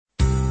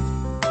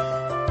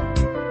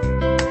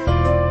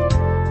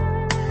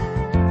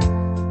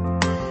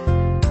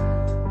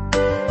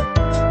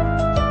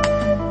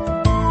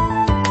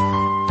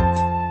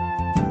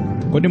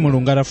Kodi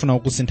Mulungu atafuna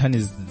kukusinthani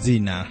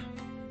dzina,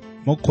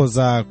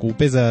 mukhoza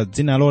kupeza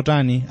dzina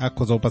lotani,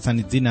 akhoza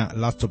kupatsani dzina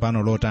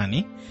latsopano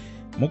lotani,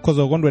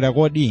 mukhoza kukondwera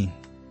kodi?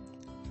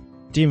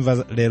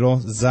 Timva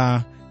lero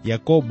za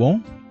Yakobo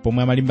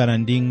pomwe amalimbana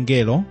ndi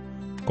mngelo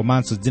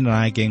komanso dzina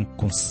lake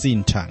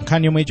nkusintha.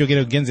 Nkhani yomwe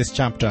ichokera ku Genesis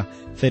chapter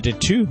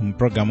 32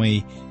 mpulogalamu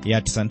iyi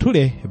ya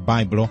Tisanthule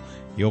Baibulo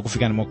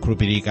yokufikani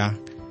mokhulupirika,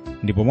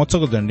 ndipo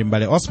motsogozedwa ndi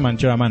mbale Osman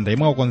Chiramanda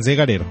yemwe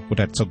wakonzeka lero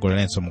kuti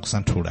atitsogolerenso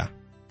mukusanthula.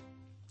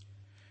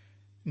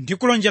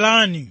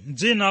 Ndikulonjerani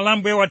m'dzina la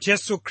Ambuye wathu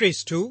Yesu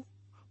Khristu,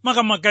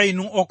 makamaka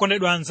inu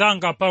okondedwa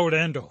anzanga pa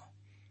ulendo.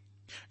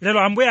 Lero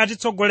Ambuye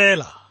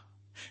atitsogolera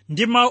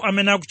ndi mawu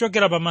amene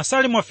akuchokera pa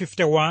Masalimo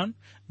 51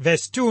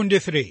 verse 2 ndi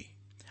 3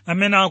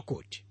 amene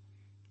akuti: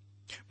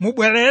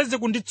 mubwereze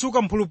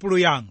kunditsuka mphulupulu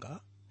yanga,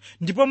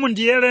 ndipo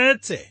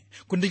mundiyeretse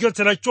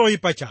kundichotsera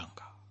choyipa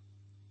changa,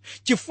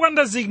 chifukwa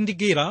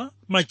ndazindikira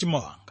machimo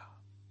anga,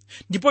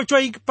 ndipo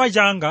choyipa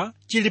changa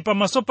chili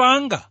pamaso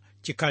panga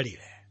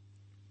chikhalire.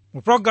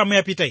 Mu programu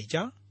yapita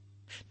ija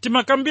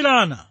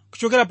timakambirana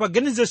kuchokera pa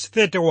Genesis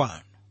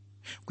 31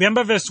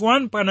 kuyamba verse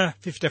 1 pana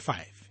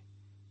 55,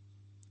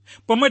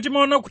 pomwe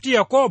timaona kuti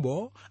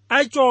Yakobo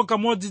achoka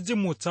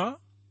modzidzimutsa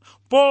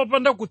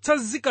popanda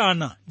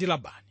kutsanzikana ndi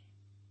Labani,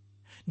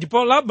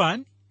 ndipo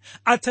Labani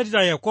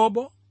atsatira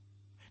Yakobo,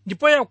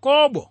 ndipo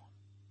Yakobo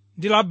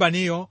ndi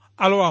Labaniyo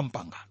alowa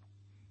mpangano.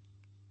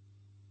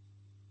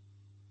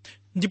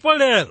 Ndipo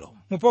lero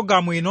mu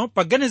programu ino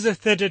pa Genesis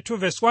 32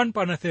 verse 1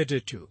 pana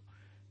 32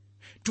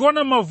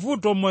 tiona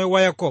mavuto moyo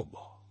wa Yakobo.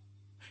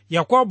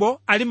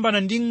 Yakobo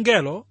alimbana ndi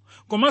mngelo,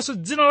 komanso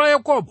dzina la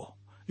Yakobo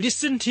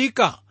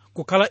lisinthika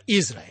kukhala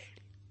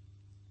Israeli.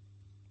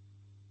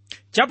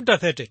 Chapter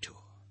 32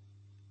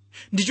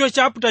 ndicho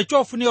chapter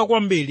chofunika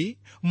kwambiri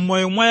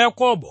m'moyo mwa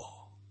Yakobo,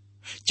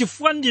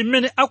 chifukwa ndi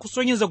mmene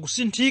akusonyeza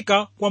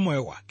kusinthika kwa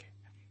moyo wake.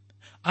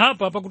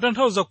 Apa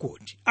pakutanthauza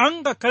kuti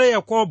angakhale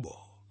Yakobo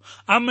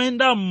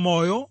amayenda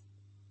m'moyo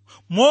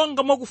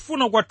monga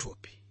mwakufuna kwa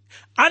thupi,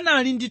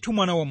 anali ndithu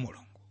mwana wa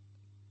Mulungu.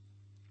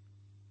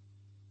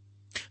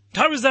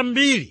 Nthawi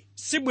zambiri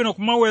sibwino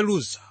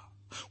kumaweruza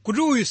kuti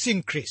uyu si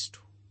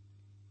Mkhristu.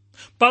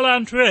 Pali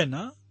anthu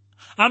ena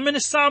amene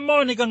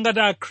samaoneka ngati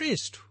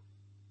Akhristu,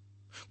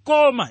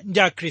 koma ndi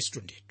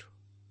Akhristu ndithu.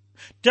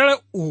 Tere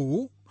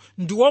uwu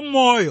ndiwo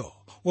moyo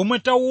womwe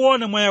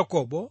tauona mwa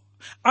Yakobo,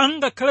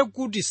 angakhale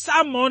kuti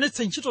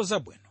samaonetsa ntchito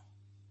zabwino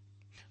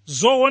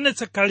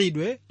zoonetsa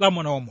khalidwe la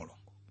mwana wa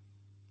Mulungu.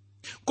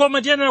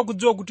 Koma tiyenera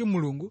kudziwa kuti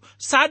Mulungu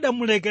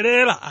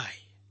sadamulekerera ayi,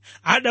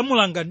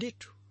 adamulanga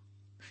ndithu.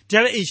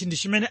 Tere ichi ndi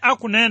chimene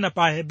akunena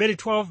pa Hebrew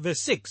 12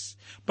 verse 6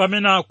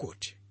 pamene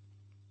akuti: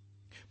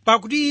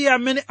 pakuti iye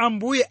amene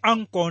Ambuye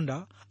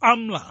ankonda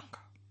amlanga,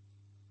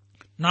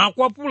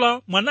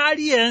 nakwapula mwana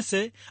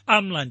aliyense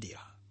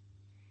amlandira.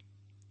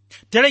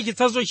 Tere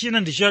chitsanzo china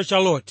ndi cha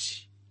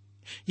Loti,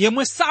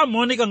 yemwe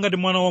samaoneka ngati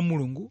mwana wa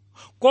Mulungu,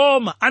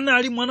 koma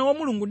anali mwana wa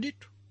Mulungu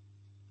ndithu.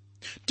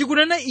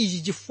 Tikunena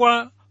ichi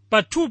chifukwa pa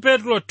 2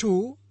 Petro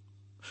 2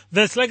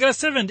 verse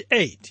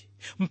 7-8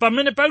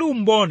 mpamene pali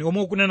umboni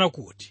omwe ukunena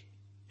kuti: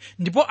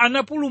 ndipo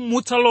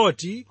anapulumutsa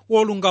Loti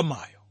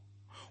wolungamayo,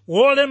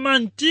 wolema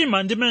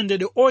mtima ndi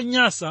mayendedwe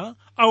onyansa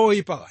a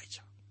oyipa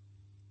aja.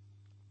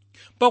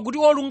 Pakuti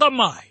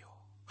wolungamayo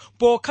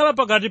pokhala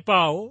pakati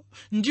pawo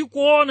ndi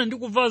kuona ndi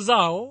kumva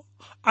zawo,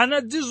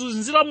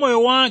 anadzizunzira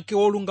moyo wake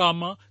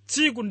wolungama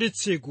tsiku ndi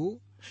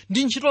tsiku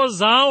ndi ntchito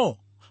zawo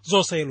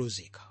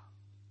zosayeluzika.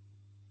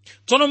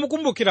 Tsono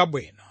mukumbukira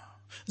bwino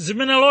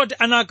zimene Loti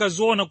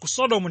anakaziona ku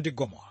Sodomu ndi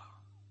Gomora.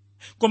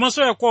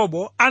 Komanso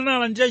Yakobo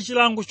analandira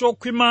chilango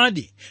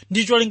chokhwimadi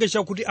ndi cholinga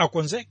chakuti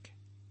akonzeke.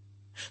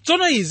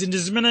 Tsono izi ndi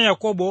zimene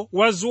Yakobo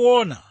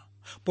waziona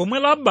pomwe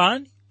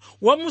Labani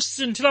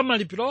wamusinthira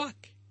malipiro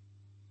ake.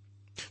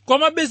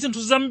 Komabe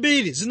zinthu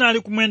zambiri zinali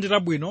kumuyendera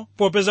bwino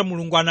popeza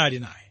Mulungu anali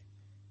naye.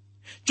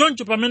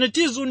 Choncho pamene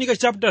tizunika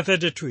chapter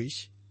 32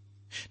 ichi,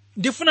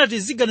 ndifuna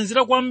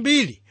tiziganizira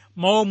kwambiri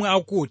maomwe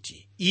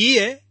akuti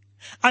iye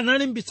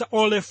analimbitsa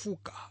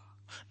olefuka,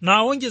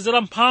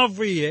 nawonjezera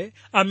mphamvu iye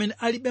amene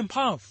alibe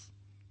mphamvu.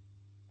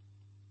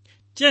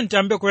 Tiyeni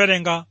tiyambe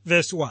kuwerenga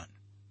verse 1.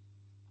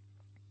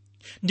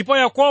 Ndipo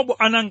Yakobo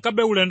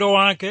anankabe ulendo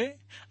wake,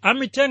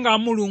 amithenga a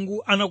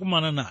Mulungu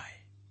anakumana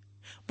naye.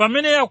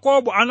 Pamene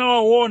Yakobo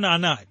anawaona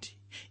anati,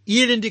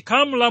 ili ndi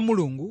khamu la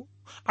Mulungu,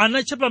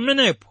 anatcha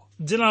pamenepo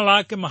dzina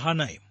lake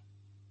Mahanaimu.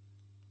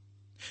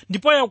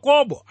 Ndipo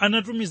Yakobo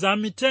anatumiza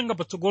amithenga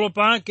patsogolo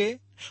pake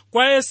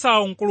kwa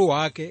Esau mkulu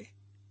wake,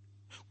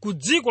 ku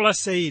dziko la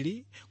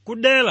Seiri, ku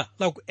dera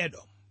la ku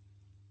Edomu.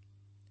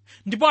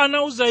 Ndipo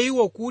anauza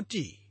iwo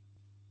kuti,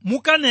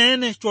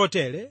 mukanene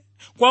chotere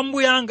kwa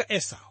mbuye anga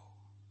Esau: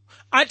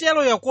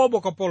 atero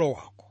Yakobo kapolo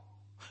wako,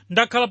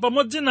 ndakhala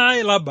pamodzi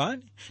naye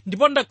Labani,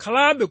 ndipo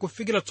ndakhalabe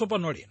kufikira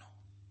tsopano lino.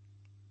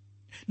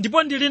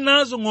 Ndipo ndili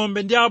nazo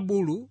ng'ombe ndi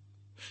abulu,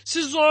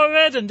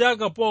 sizoweta ndi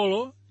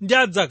akapolo ndi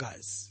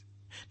adzakazi.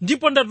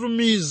 Ndipo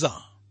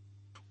ndatumiza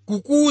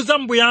kukuwuza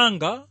mbuye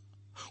anga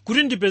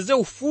kuti ndipeze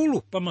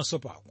ufulu pamaso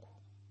pako.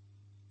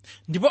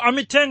 ndipo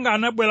amithenga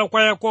anabwera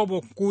kwa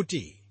Yakobo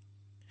kuti,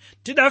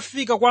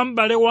 tidafika kwa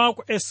m'bale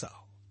wako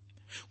Esau,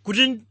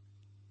 kuti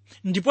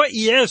ndipo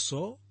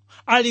iyenso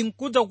ali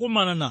nkudza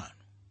kukumana nanu,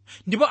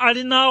 ndipo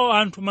ali nawo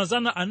anthu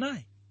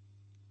 400.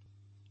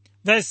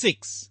 Verse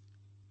 6.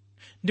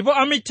 Ndipo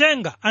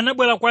amithenga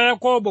anabwera kwa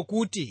Yakobo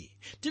kuti,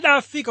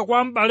 tidafika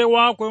kwa m'bale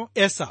wako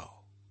Esau,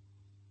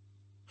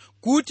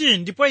 kuti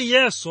ndipo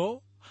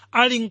iyenso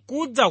ali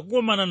nkudza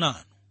kukumana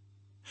nanu,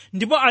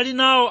 ndipo ali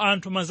nawo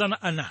anthu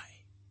 400.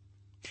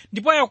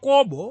 Ndipo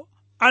Yakobo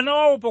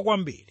anawaopa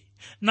kwambiri,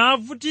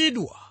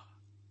 navutidwa,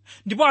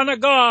 ndipo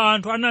anagawa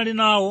anthu anali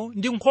nawo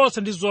ndi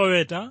nkhosa ndi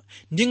zoweta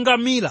ndi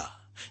ngamira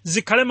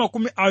zikhale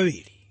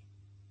 20.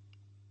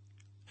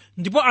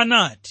 Ndipo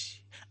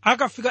anati,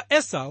 akafika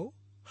Esau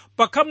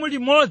pa khamu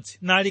limodzi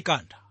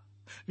nalikantha,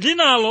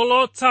 linalo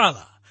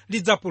lotsala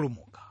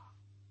lidzapulumuka.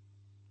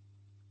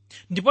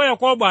 Ndipo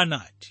Yakobo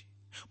anati,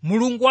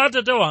 Mulungu wa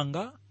atate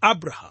wanga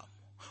Abrahamu,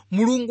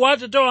 Mulungu wa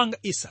atate wanga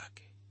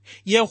Isake,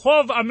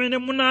 Yehova amene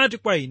munati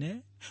kwa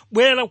ine,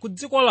 bwera ku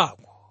dziko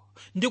lako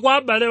ndi kwa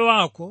abale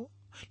wako,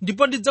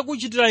 ndipo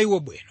ndidzakuchitira iwe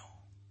bwino.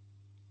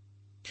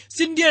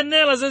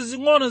 Sindiyenera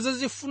zazing'ono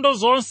zazifundo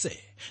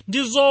zonse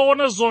ndi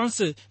zoona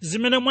zonse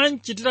zimene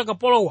mwandichitira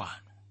kapolo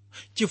wanu,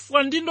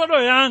 chifukwa ndi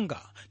ndodo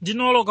yanga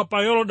ndinoloka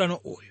pa Yorodani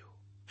uyu,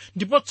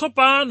 ndipo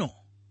tsopano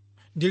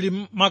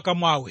ndili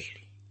makamu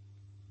awiri.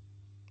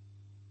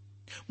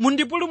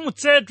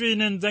 Mundipulumutsetu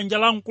ine m'dzanja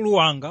la mkulu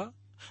wanga,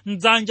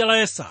 m'dzanja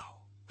la Esau,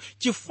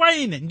 chifukwa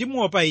ine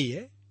ndimuopa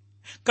iye,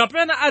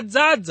 kapena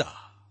adzadza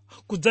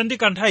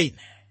kudzandikantha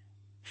ine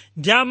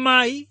ndi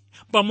amayi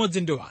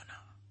pamodzi ndi wana.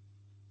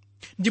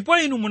 Ndipo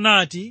inu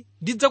munati,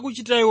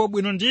 ndidzakuchitira iwe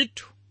bwino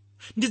ndithu,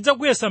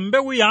 ndidzakuyesa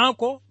mbewu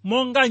yako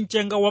monga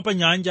mchenga wa pa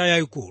nyanja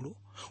yayikulu,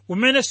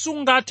 umene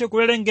sungathe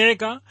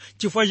kuwerengeka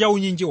chifukwa cha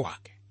unyinji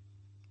wake.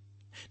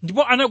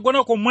 Ndipo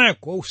anagona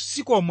komweko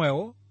usiku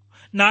omwewo,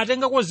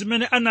 natengako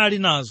zimene anali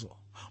nazo,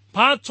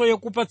 mphatso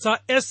yakupatsa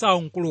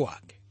Esau mkulu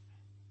wake: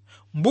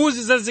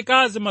 mbuzi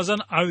zazikazi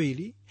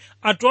 200,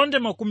 atonde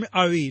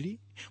 20,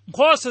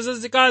 nkhosa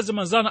zazikazi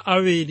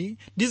 200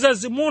 ndi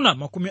zazimuna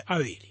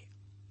 20,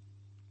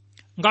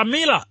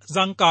 ngamira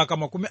za mkaka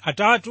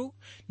 30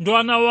 ndi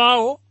ana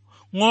wawo,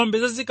 ng'ombe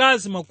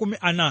zazikazi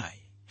 40,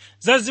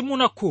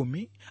 zazimuna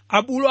 10,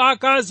 abulu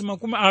akazi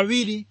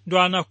 20 ndi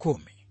ana 10.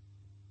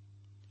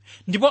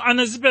 Ndipo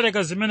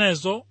anazipereka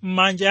zimenezo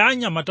m'manja ya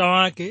anyamata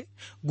wake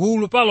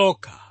gulu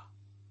palokha.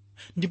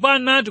 Ndipo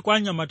anati kwa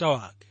anyamata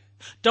wake,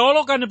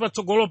 tawolokani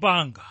patsogolo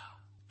panga,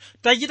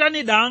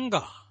 tachitani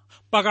danga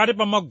pakati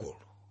pa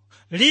magulu,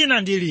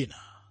 lina ndi lina.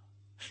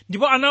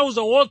 Ndipo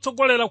anawuza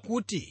wotsogolera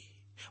kuti,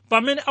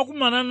 pamene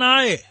akumana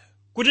naye,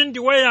 kuti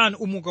ndiwe yani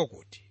umuka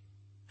kuti,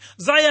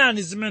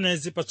 zayani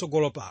zimenezi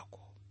patsogolo pako.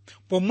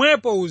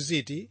 Pomwepo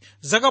uziti,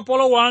 za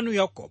kapolo wanu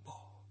Yakobo,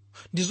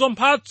 ndizo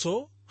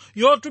mphatso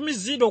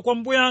yotumizidwa kwa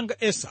mbuye anga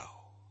Esau,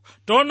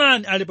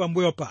 taonani ali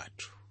pambuyo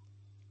pathu.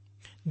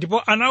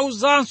 Ndipo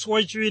anawuzanso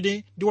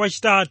wachiwiri ndi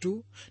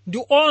wachitatu ndi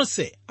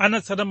onse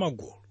anatsata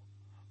magulu,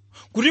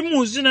 kuti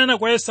muzinena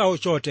kwa Esau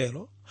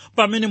chotero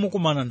pamene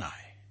mukumana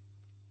naye.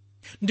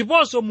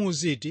 Ndiponso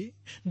muziti,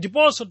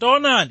 ndiponso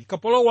taonani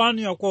kapolo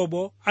wanu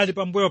Yakobo ali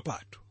pambuyo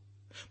pathu,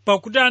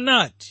 pakuti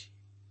anati,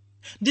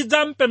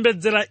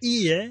 ndidzampembedzera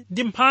iye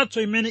ndi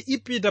mphatso imene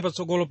ipita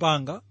patsogolo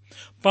panga,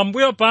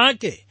 pambuyo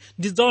pake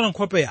ndidzaona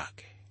nkhope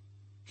yake,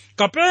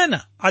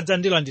 kapena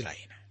adzandilandira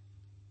ine.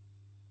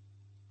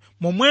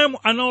 Momwemo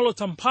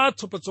anawolotsa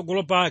mphatso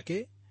patsogolo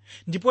pake,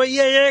 ndipo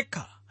iye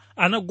yekha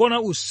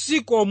anagona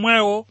usiku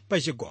omwewo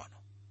pa chigono.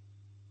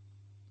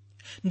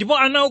 Ndipo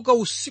anauka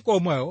usiku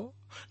omwewo,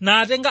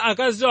 natenga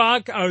akazi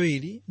ake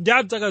 2 ndi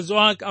adzakazi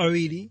ake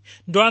 2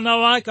 ndi ana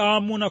wake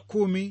aamuna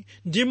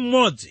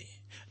 11,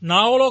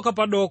 nawoloka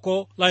pa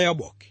doko la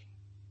Yaboki.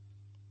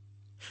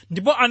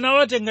 Ndipo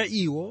anawatenga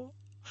iwo,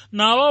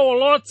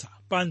 nawawolotsa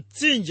pa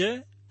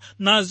mtsinje,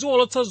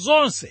 naziwolotsa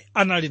zonse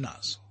anali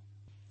nazo.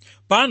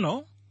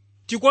 Pano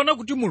tikuona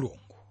kuti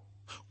Mulungu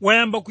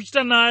wayamba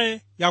kuchita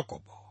naye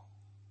Yakobo.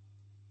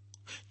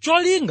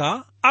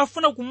 Cholinga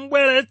afuna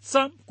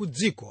kumubweretsa ku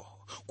dziko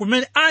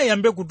kumene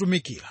ayambe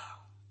kutumikira,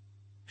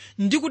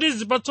 ndi kuti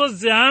zipatso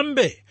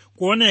ziyambe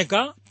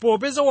kuoneka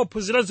popeza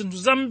waphunzira zinthu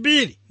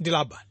zambiri ndi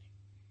Labani.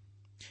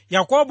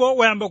 Yakobo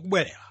wayamba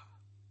kubwerera,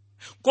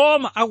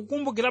 koma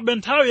akukumbukirabe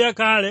nthawi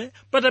yakale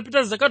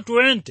patapita zaka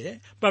 20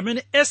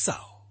 pamene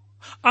Esau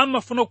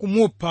amafuna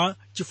kumupha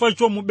chifukwa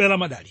chomubera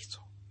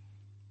madalitso.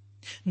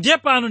 Ndiye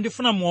pano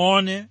ndifuna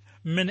muone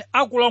mmene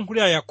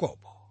akulankhulira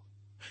Yakobo.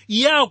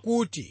 Iye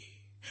akuti,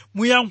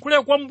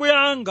 muyankhule kwa mbuye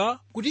anga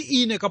kuti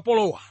ine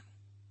kapolo wanu.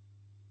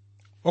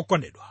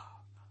 Okondedwa,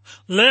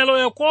 lero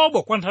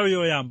Yakobo kwa nthawi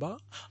yoyamba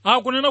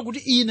akunena kuti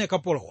ine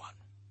kapolo wanu.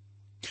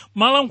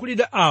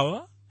 Malankhulidwe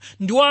awa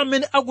ndiwo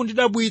amene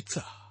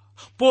akundidabwitsa,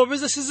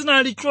 popeza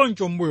sizinali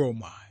choncho mbuyo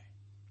omwe.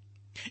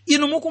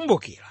 Inu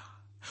mukumbukira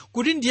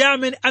kuti ndiye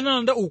amene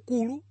analanda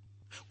ukulu,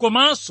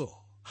 komanso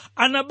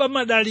anaba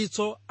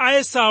madalitso a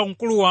Esau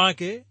mkulu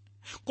wake,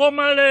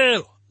 koma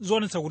lero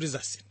zionetsa kuti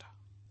zasintha.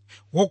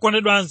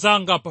 Wokondedwa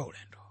anzanga pa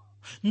ulendo,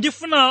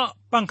 ndifuna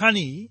pa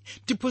nkhaniyi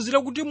tiphunzire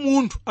kuti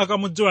munthu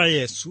akamudziwa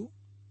Yesu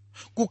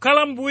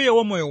kukhala mbuye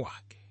wa moyo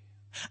wake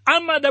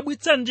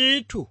amadabwitsa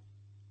ndithu,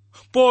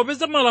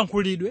 popeza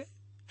malankhulidwe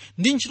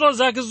ndi ntchito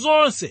zake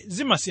zonse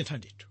zimasintha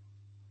ndithu.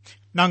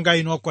 Nanga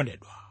inu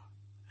okondedwa,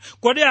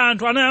 kodi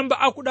anthu anayamba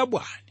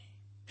akudabwani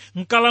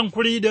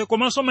nkalankhulidwe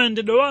komanso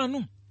mayendedwe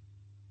wanu?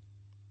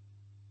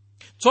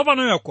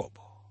 Tsopano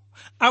Yakobo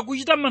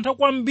akuchita mantha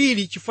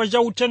kwambiri chifukwa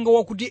cha uthenga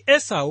wakuti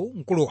Esau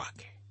mkulu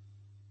wake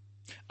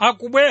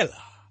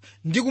akubwera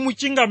ndi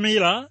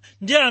kumuchingamira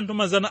ndi anthu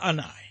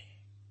 400.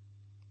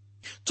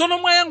 Tsono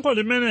mwa yankho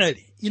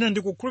limeneli ine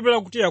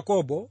ndikukhulupirira kuti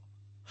Yakobo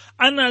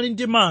anali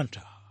ndi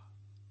mantha,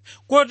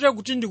 kotero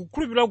kuti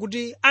ndikukhulupirira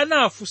kuti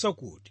anafunsa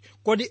kuti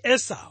kodi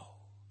Esau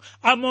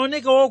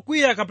amaoneka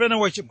wokwiya kapena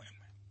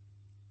wachimwemwe.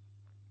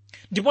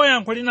 Ndipo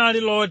yankho linali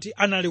loti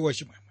anali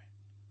wachimwemwe.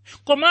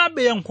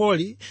 Komabe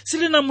yankholi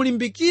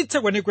silinamulimbikitse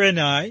kwenikweni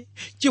ayi,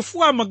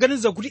 chifukwa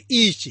amaganiza kuti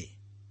ichi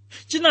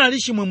chinali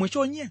chimwemwe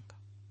chonyenga.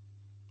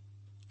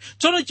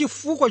 Tsono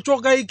chifukwa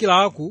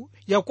chokayikiraku,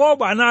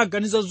 Yakobo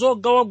anaganiza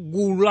zogawa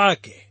gulu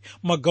lake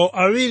magawo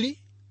awiri,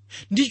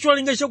 ndi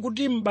cholinga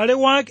chakuti m'bale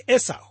wake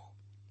Esau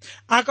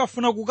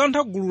akafuna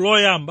kukantha gulu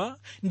loyamba,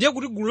 ndiye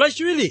kuti gulu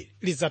lachiwiri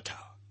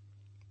lidzathawa.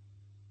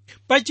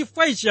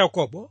 Pachifukwa ichi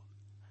Yakobo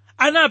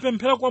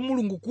anapemphera kwa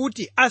Mulungu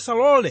kuti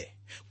asalole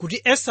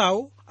kuti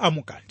Esau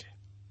amukanthe.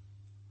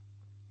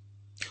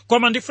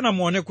 Koma ndifuna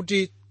muone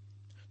kuti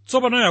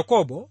tsopano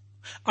Yakobo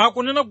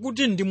akunena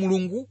kuti ndi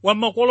Mulungu wa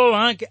makolo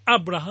ake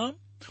Abrahamu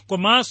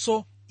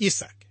komanso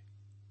Isake.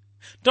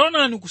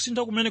 Taonani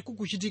kusintha kumene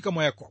kukuchitika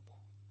mwa Yakobo.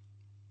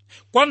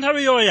 Kwa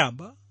nthawi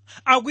yoyamba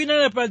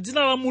akuyitana pa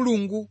dzina la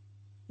Mulungu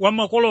wa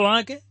makolo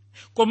ake,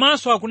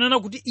 komanso akunena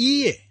kuti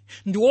iye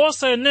ndi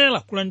wosayenera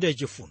kulandira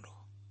chifundo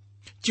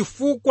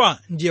chifukwa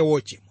ndiye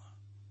wochimwa.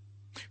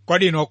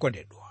 Kodi inu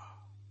okondedwa,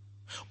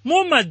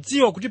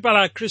 mumadziwa kuti pali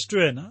Akhristu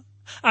ena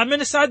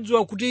amene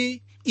sadziwa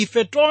kuti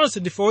ife tonse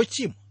ndife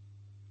ochimwa,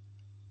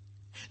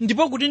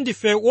 ndipo kuti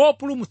ndife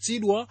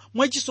wopulumutsidwa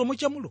mwa chisomo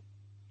cha Mulungu.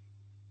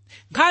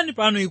 Nkhani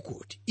pano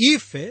ikuti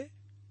ife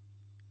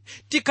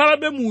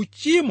tikhalabe mu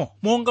uchimo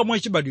monga mwa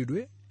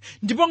chibadwidwe,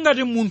 ndipo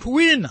ngati munthu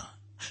wina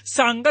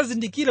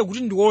sangazindikire kuti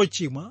ndi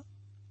wochimwa,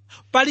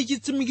 pali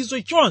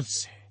chitsimikizo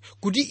chonse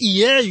kuti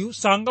iyeyu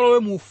sangalowe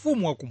mu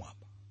ufumu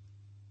wakumwamba.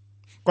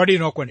 Kodi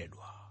inu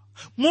okondedwa,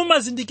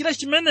 mumazindikira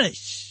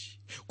chimenechi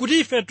kuti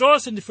ife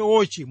tonse ndife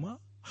wochimwa,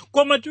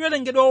 koma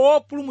tiwerengedwa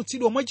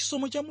wopulumutsidwa mwa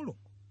chisomo cha Mulungu.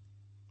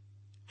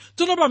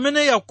 Tsono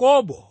pamene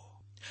Yakobo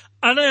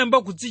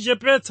anayamba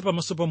kudzichepetsa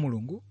pamaso pa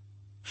Mulungu,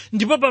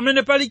 ndipo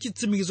pamene pali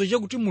chitsimikizo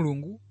chakuti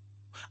Mulungu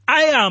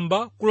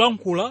ayamba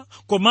kulankhula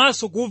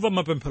komanso kumva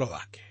mapemphero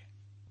ake.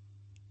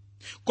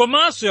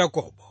 Komanso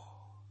Yakobo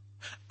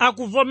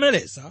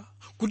akuvomereza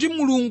kuti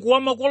Mulungu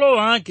wa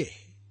makolo ake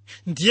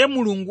ndiye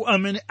Mulungu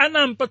amene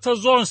anampatsa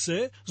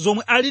zonse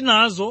zomwe ali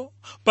nazo,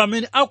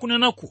 pamene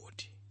akunena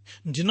kuti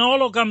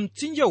ndinawoloka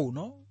mtsinje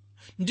uno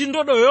ndi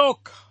ndodo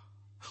yokha,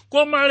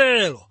 koma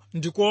lero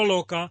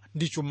ndikuwoloka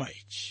ndi chuma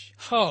ichi.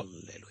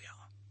 Haleluya.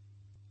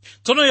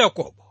 Tsono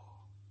Yakobo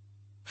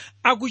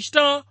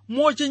akuchita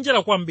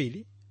mochenjera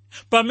kwambiri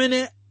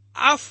pamene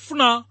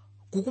afuna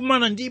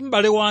kukumana ndi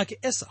m'bale wake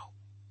Esau.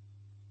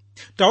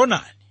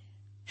 Taonani,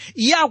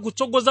 iye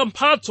akutsogoza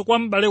mphatso kwa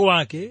m'bale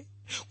wake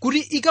kuti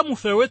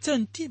ikamufewetse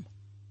mtima.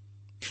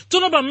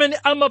 Tsono pamene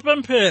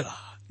amapemphera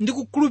ndi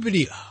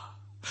kukhulupirira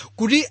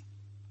kuti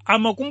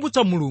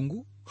amakumbutsa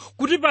Mulungu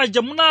kuti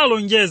paja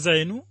munalonjeza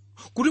inu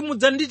kuti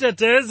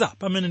mudzanditeteza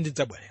pamene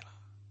ndidzabwerera.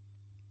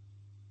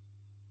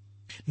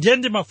 Ndiye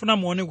ndimafuna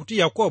muone kuti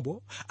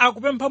Yakobo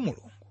akupempha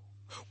Mulungu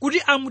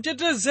kuti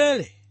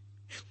amutetezere,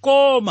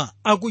 koma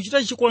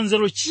akuchita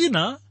chikonzero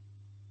china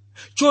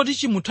choti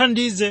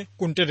chimuthandize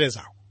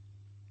kumtetezako.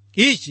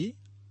 Ichi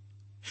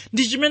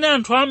ndi chimene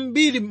anthu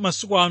ambiri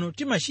masiku ano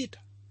timachita.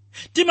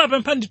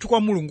 Timapempha ndithu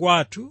kwa Mulungu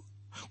wathu,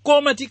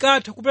 koma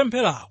tikatha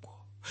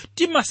kupempherako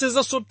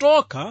timasenzanso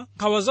tokha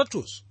nkhawa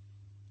zathuzo.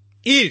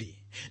 Ili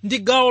ndi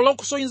gawo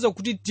lakusonyeza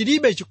kuti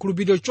tilibe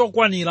chikhulupiriro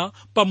chokwanira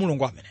pa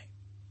Mulungu amene.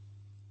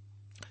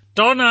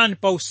 Taonani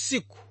pa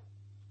usiku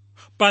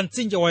pa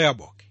mtsinje wa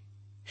Yaboki,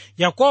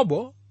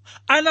 Yakobo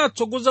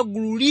anatsogoza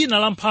gulu lina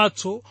la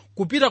mphatso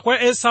kupita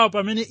kwa Esau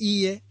pamene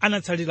iye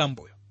anatsalira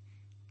mbuyo.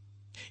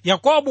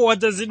 Yakobo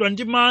wadzazidwa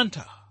ndi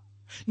mantha,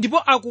 ndipo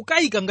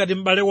akukayika ngati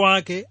m'bale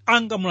wake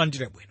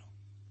angamulandire bwino.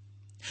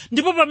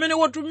 Ndipo pamene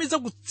watumiza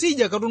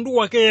kutsidya katundu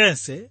wake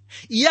yense,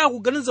 iye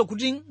akuganiza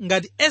kuti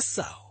ngati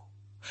Esau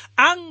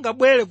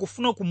angabwere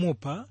kufuna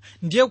kumupha,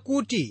 ndiye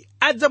kuti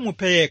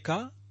adzamuphe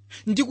yekha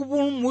ndi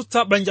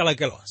kupulumutsa banja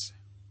lake lonse.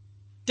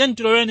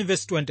 Tiloweni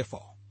verse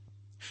 24.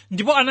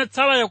 Ndipo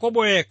anatsala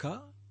Yakobo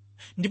yekha,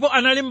 ndipo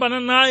analimbana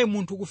naye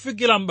munthu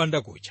kufikira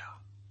mbanda kucha.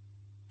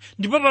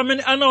 Ndipo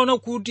pamene anaona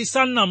kuti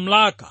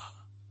sanamlaka,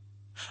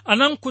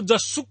 anamkhudza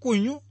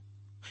sukunyu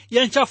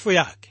ya ntchafu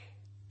yake,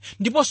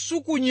 ndipo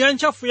sukunyu ya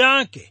ntchafu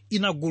yake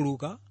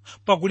inaguluka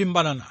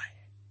pakulimbana naye.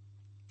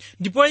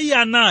 Ndipo iye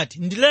anati,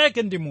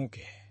 ndileke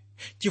ndimuke,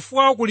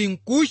 chifukwa kuli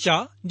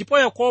nkucha. Ndipo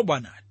Yakobo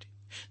anati,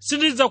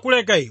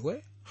 sindidzakuleka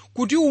iwe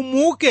kuti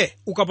umuke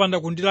ukapanda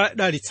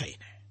kundidalitsa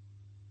ine.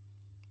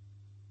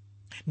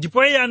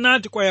 Ndipo iye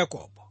anati kwa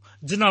Yakobo,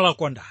 dzina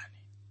lako ndani?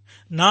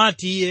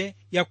 Nati iye,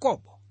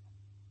 Yakobo.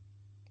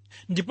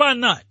 Ndipo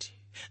anati,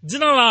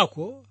 dzina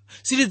lako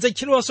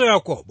silidzatchedwanso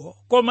Yakobo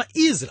koma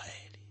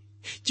Israeli,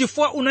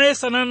 chifukwa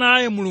unayesana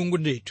naye Mulungu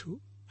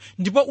ndithu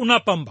ndipo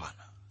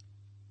unapambana.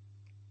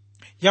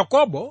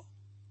 Yakobo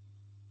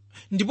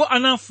ndipo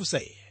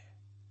anafunsa iye,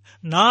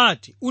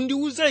 nati,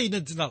 undiuze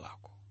ine dzina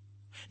lako.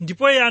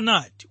 Ndipo iye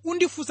anati,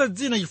 undifunsa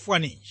dzina chifukwa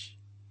ninji?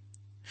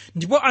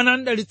 Ndipo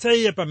anamdalitsa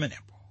iye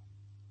pamenepo.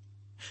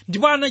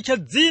 Ndipo anatcha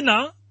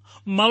dzina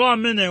malo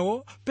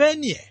amenewo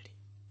Penieli,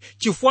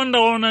 chifukwa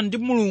ndaona ndi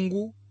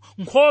Mulungu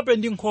nkhope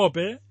ndi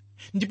nkhope,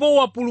 ndipo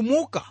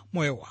wapulumuka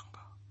moyo wanga.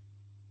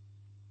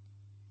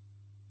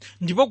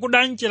 Ndipo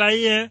kudanchira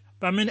iye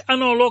pamene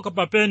anawoloka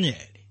pa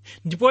Penieli,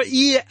 ndipo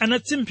iye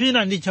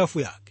anatsimphina ndi ntchafu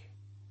yake.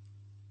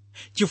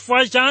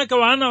 Chifukwa chake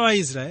wana wa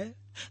Israeli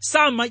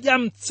samadya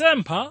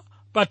mtsempha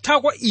pa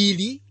thakwa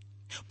ili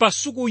pa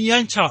sukunyu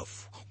ya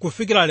ntchafu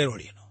kufikira lero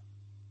lino,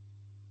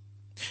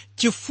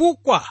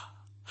 chifukwa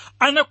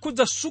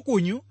anakhudza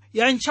sukunyu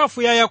ya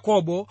ntchafu ya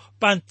Yakobo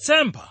pa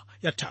mtsempha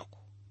ya thakwa.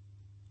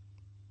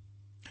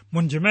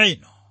 Mundime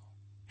ino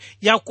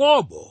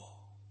Yakobo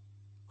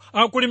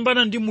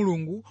akulimbana ndi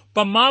Mulungu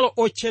pa malo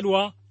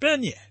otchedwa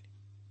Penieli.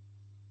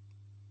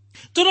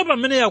 Tsono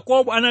pamene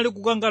Yakobo anali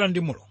kukangana ndi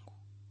Mulungu,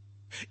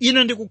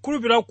 ine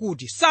ndikukhulupirira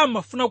kuti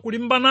samafuna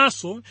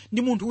kulimbananso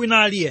ndi munthu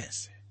wina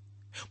aliyense,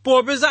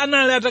 popeza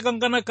anali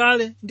atakangana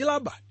kale ndi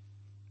Labani.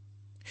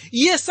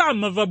 Iye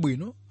samamva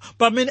bwino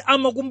pamene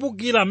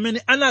amakumbukira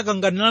mmene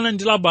anakanganirana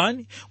ndi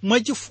Labani.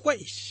 Mwachifukwa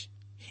ichi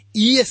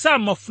iye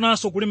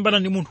samafunanso kulimbana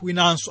ndi munthu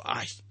winanso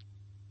ayi.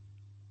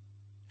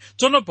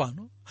 Tsono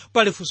pano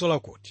pali funso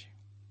lakuti,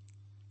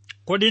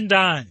 kodi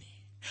ndani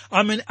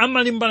amene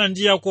amalimbana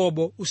ndi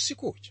Yakobo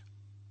usikuja?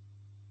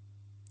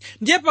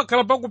 Ndiye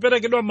pakhala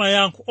pakuperekedwa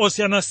mayankho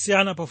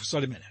osiyanasiyana pa funso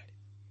limeneli,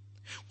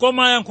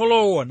 koma yankho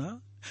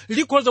loona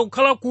likhoza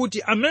kukhala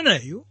kuti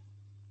ameneyu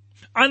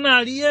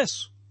anali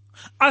Yesu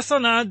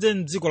asanadze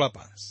m'dziko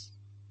lapansi.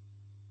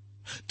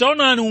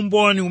 Taonani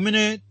umboni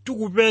umene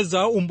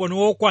tikupeza, umboni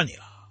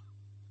wokwanira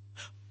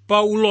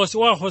pa ulosi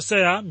wa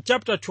Hosea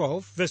chapter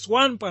 12 verse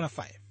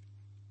 1-5,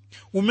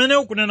 umene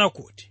ukunena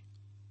kuti,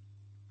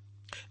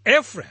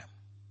 Ephraim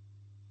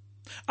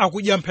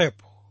akudya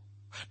mphepo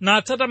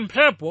natsata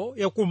mphepo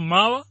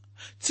yakummawa,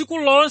 tsiku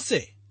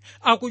lonse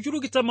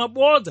akuchulukitsa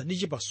mabodza ndi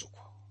chipasuko.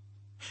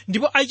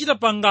 Ndipo achita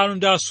pangano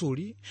ndi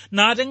Asuri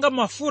natenga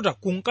mafuta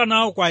kunka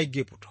nawo kwa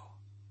Igupto.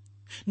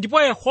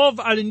 Ndipo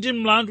Yehova ali ndi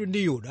mlandu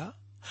ndi Yuda,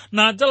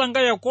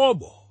 nadzalanga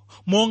Yakobo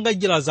monga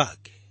njira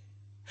zake,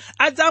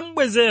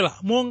 adzamubwezera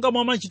monga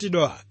mwa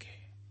machitidwe ake.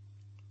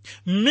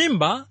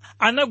 M'mimba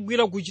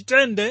anagwira ku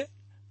chitende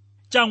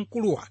cha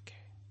mkulu wake,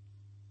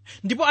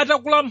 ndipo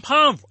atakula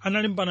mphamvu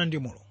analimbana ndi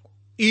Mulungu.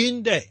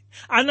 Inde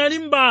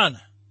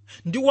analimbana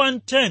ndi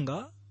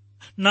wamthenga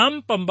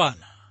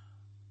nampambana,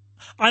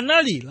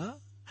 analira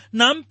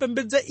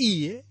nampembedza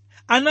iye,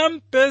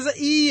 anampeza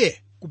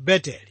iye ku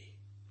Beteli.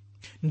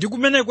 Ndi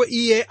kumeneko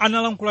iye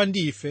analankhula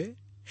ndi ife,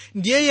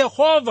 ndiye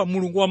Yehova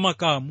Mulungu wa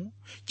makamu,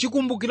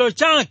 chikumbukiro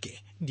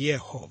chake ndi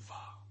Yehova.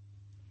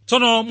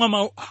 Tsono mwa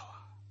mawu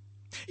awa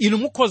inu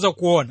mukhoza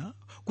kuona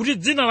kuti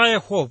dzina la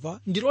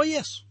Yehova ndilo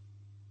Yesu.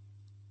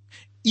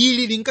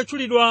 Ili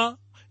linkatchulidwa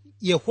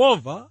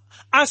Yehova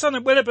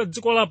asanabwere pa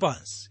dziko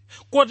lapansi,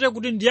 kotero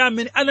kuti ndiye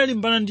amene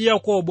analimbana ndi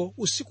Yakobo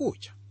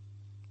usikuja.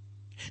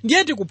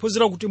 Ndiye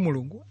tikuphunzira kuti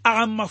Mulungu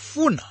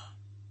amafuna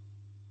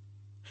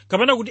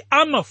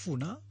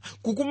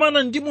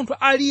kukumana ndi munthu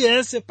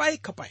aliyense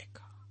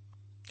paikapayika.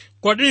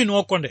 Kodi inu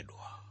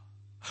okondedwa,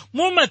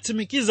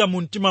 mumatsimikiza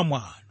mu mtima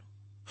mwanu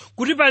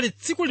kuti pali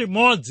tsiku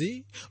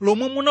limodzi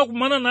lomwe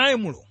munakumana naye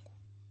Mulungu?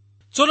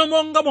 Tsono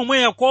monga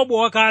momwe Yakobo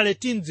wakale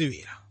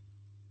tindziwira,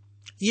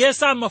 iye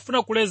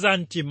samafuna kuleza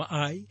mtima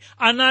ayi,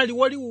 anali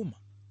waliuma.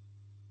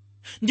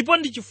 Ndipo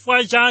ndi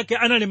chifukwa chake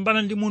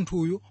analimbana ndi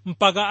munthuyu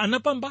mpaka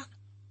anapambana.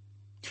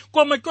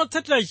 Koma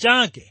chotsatira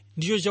chake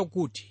ndicho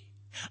chakuti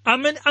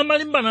amene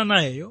amalimbana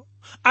nayeyo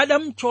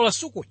adamuthyola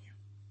sukunyu.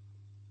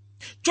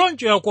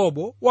 Choncho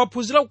Yakobo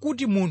waphunzira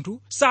kuti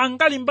munthu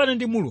sangalimbane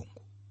ndi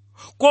Mulungu,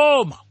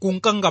 koma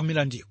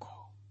kunkangamira ndiko.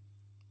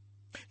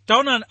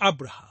 Taonani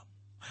Abrahamu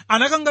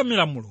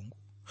anakangamira Mulungu,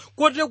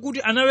 kotero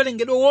kuti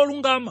anawerengedwa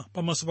wolungama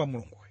pamaso pa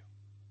Mulunguyo.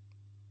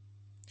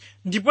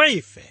 Ndipo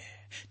ife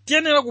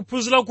tiyenera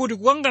kuphunzira kuti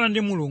kukangana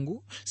ndi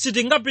Mulungu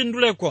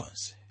sitingapindule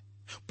konse,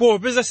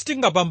 popeza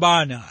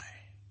sitingapambane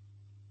ayi.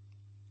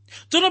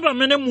 Tsono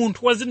pamene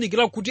munthu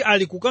wazindikira kuti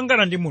ali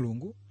kukangana ndi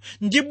Mulungu,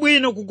 ndi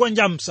bwino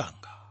kugonja msanga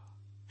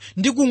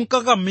ndi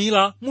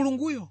kumkakamira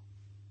Mulunguyo.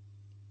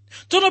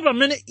 Tsono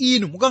pamene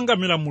inu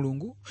mukangamira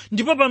Mulungu,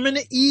 ndipo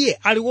pamene iye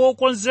ali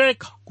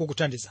wokonzeka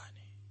kukuthandizani.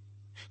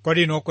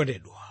 Kodi inu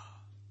okondedwa,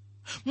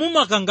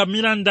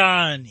 mumakangamira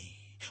ndani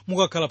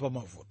mukakhala pa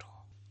mavuto?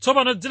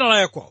 Tsopano dzina la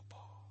Yakobo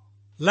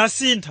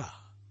lasintha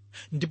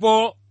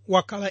ndipo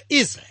wakhala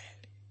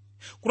Israeli,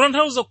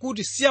 kutanthauza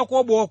kuti si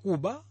Yakobo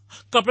wakuba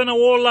kapena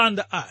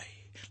wolanda ayi,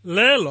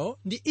 lero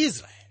ndi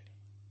Israeli.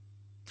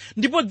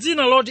 Ndipo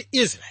dzina loti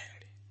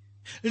Israeli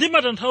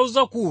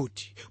limatanthauza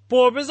kuti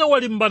popeza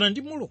walimbana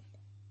ndi Mulungu.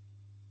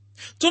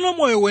 Tsono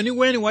moyo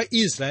weniweni wa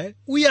Israeli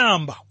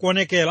uyamba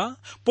kuonekera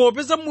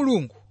popeza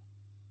Mulungu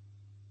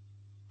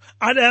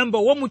adayamba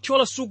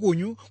wamuthyola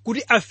sukunyu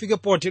kuti afike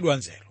pothedwa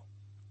nzeru.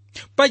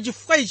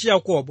 Pachifukwa ichi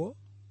Yakobo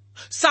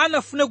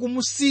sanafune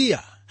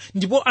kumusiya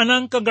ndipo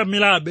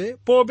anamkangamirabe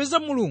popeza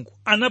Mulungu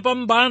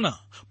anapambana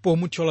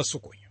pomuthyola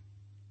sukunyu.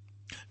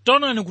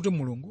 Taonani kuti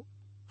Mulungu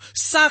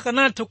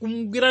sakanatha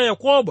kumugwira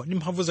Yakobo ndi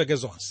mphamvu zake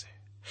zonse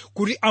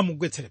kuti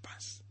amugwetsere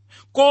pansi,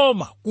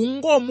 koma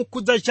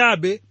kungomukhudza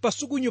chabe pa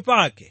sukunyu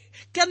pake,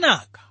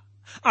 kenaka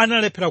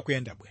analephera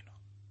kuyenda bwino.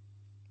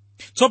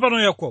 Tsopano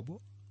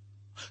Yakobo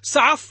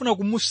safuna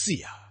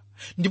kumusiya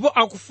ndipo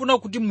akufuna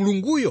kuti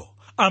Mulunguyo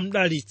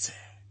amdalitse.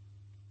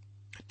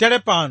 Tere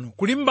pano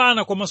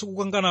kulimbana komanso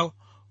kukangana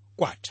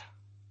kwatha.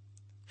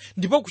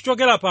 Ndipo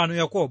kuchokera pano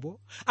Yakobo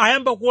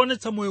ayamba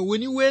kuonetsa moyo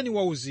weniweni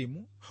wa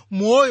uzimu,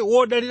 moyo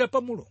wodalira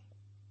pa Mulungu.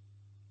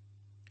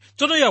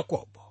 Tsono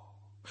Yakobo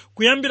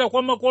kuyambira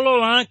kwa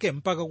makolo ake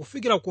mpaka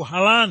kufikira ku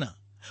Harana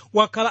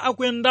wakhala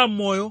akuyenda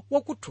moyo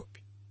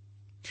wakuthupi.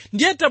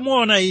 Ndiye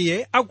tamuona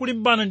iye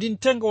akulimbana ndi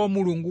mthenga wa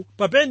Mulungu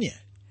pa Penieli.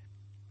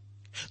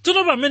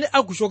 Tsono pamene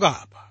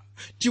akuchoka apa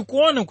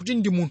tikuona kuti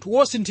ndi munthu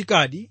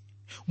wosinthikadi,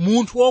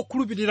 munthu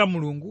wokhulupirira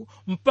Mulungu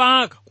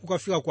mpaka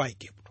kukafika kwa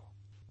Igupto.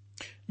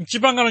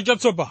 M'chipangano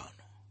chatsopano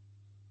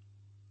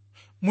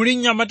muli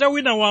mnyamata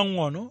wina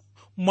wang'ono,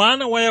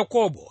 mwana wa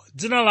Yakobo,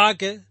 dzina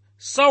lake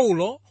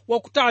Saulo wa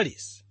ku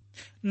Tarisi.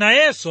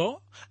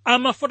 Nayenso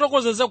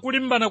amafotokoza za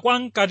kulimbana kwa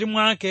mkati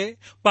mwake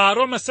pa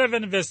Roma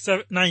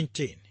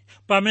 7:19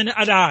 pamene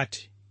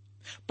adati,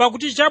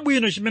 pakuti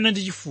chabwino chimene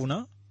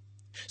ndichifuna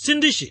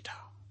sindichita,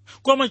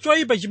 koma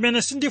choyipa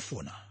chimene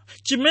sindifuna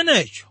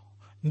chimenecho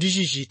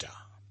ndichichita.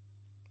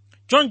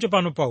 Choncho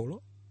pano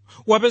Paulo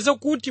wapeza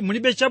kuti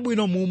mulibe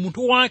chabwino mu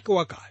munthu wake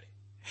wakale,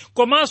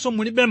 komanso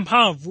mulibe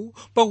mphamvu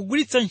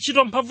pakugwiritsa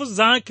ntchito mphamvu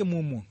zake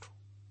mu munthu.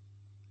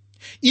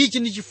 Ichi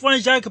ndi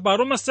chifukwa chake pa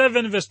Roma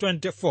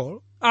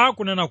 7:24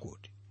 akunena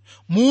kuti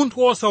munthu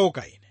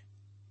wosauka ine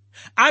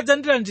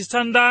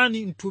adzandilanditsa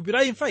ndani m'thupi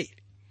la imfa ili?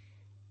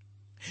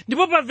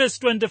 Ndipo pa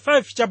verse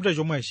 25 chapter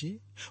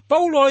chomwechi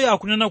Pauloyo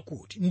akunena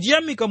kuti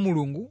ndiyamika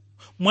Mulungu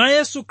mwa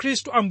Yesu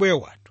Khristu Ambuye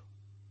wathu,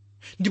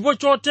 ndipo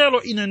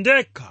chotero ine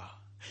ndekha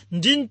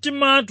ndi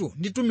mtimatu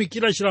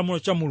nditumikira chilamulo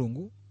cha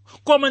Mulungu,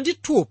 koma ndi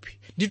thupi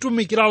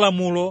nditumikira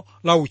lamulo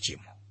la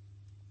uchimo.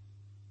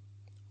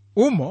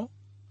 Umo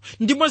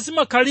ndimo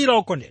zimakhalira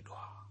okondedwa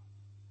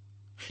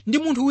ndi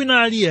munthu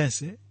wina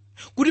aliyense,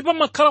 kuti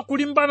pamakhala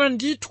kulimbana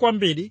ndithu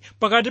kwambiri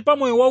pakati pa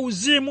moyo wa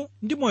uzimu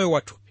ndi moyo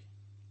wa thupi.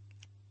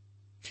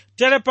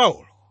 Tere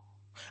Paulo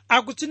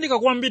akutsindika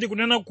kwambiri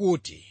kunena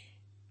kuti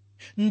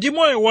ndi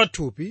moyo wa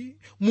thupi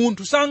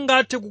munthu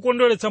sangathe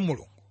kukondweretsa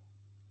Mulungu,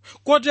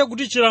 kotero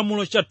kuti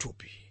chilamulo cha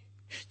thupi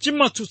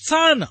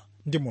chimatsutsana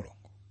ndi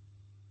Mulungu.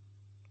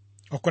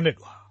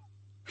 Okondedwa,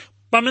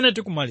 pamene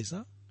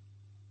tikumaliza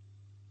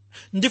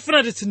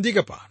ndifuna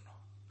titsindike pano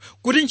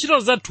kuti ntchito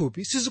za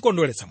thupi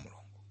sizikondweretsa Mulungu.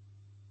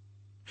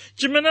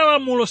 Chimene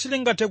lamulo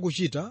silingathe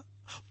kuchita,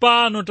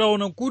 pano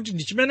taona kuti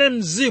ndi chimene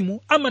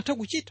mzimu amatha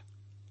kuchita.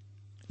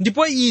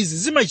 Ndipo izi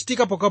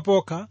zimachitika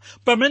pokapoka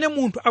pamene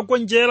munthu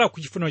akonjera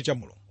ku chifuniro cha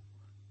Mulungu.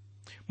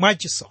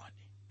 Mwachisoni,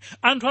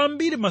 anthu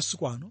ambiri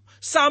masiku ano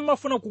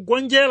samafuna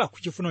kugonjera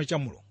ku chifuniro cha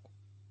Mulungu.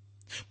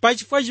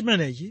 Pachifukwa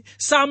chimenechi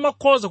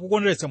samakhoza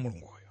kukondweretsa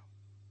Mulunguyo.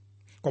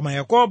 Koma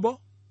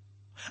Yakobo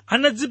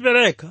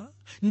anadzipereka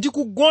ndi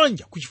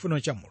kugonja ku chifuniro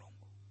cha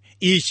Mulungu.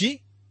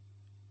 Ichi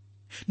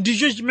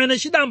ndicho chimene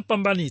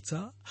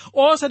chidampambanitsa,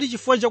 osati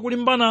chifukwa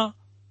chakulimbana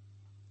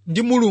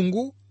ndi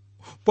Mulungu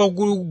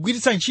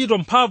pakugwiritsa ntchito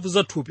mphamvu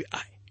za thupi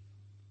ayi.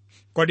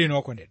 Kodi inu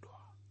okondedwa,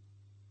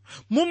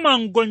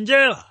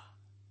 mumangonjera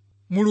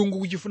Mulungu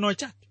ku chifuniro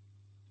chake?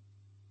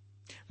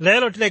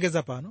 Lero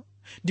tilekeza pano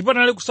ndipo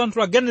nali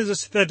kusanthula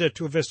Genesis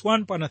 32 verse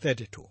 1 pana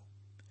 32.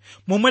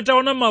 Momwe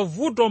taona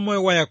mavuto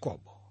moyo wa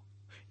Yakobo.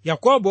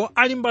 Yakobo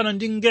alimbana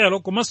ndi ngelo,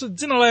 komanso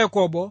dzina la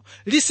Yakobo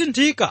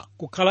lisinthika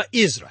kukhala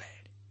Israeli.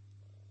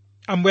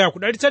 Ambuye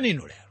akudalitsani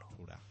inu lero.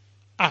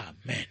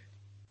 Amen.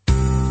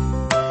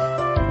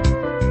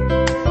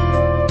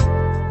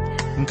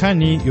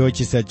 Nkhani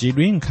yochititsa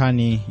chidwi,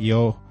 nkhani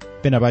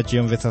penapachi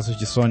yomvetsanso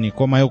chisoni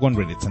koma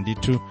yokondweretsa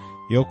ndithu,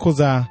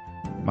 yokhuza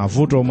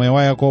mavuto omwe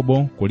wa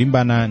Yakobo,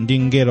 kulimbana ndi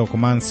ngelo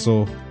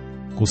komanso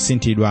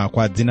kusinthidwa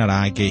kwa dzina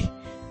lake.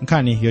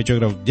 Nkhani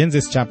yochokera ku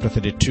Genesis chapter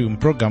 32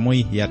 mpulogalamu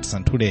iyi ya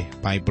Tisanthule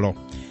Baibulo.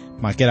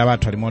 Makera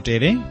bathu ali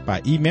motere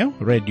pa email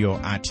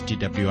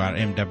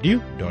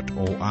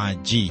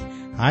radio@twrmw.org.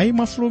 Hayi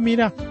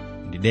mwafulumira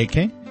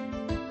ndideke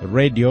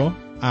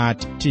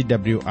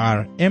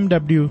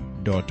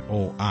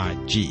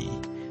radio@twrmw.org.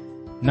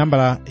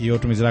 Nambala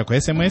yotumizirako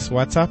SMS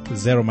WhatsApp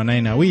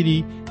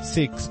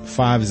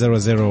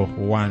 0manayinawiri6500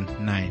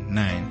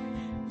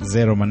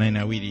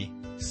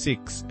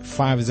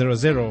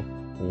 0manayinawiri6500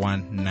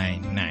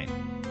 199.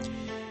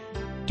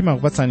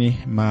 timakupatsani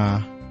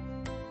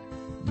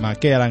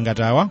makeyala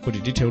ngati awa kuti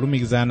tithe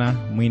kulumikizana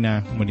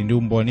mwina muli ndi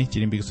umboni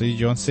chilimbikitso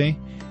chilichonse.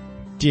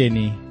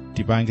 Tiyeni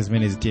tipange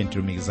zimenezi, tiyeni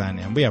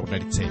tilumikizane. Ambuye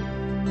akudalitseni.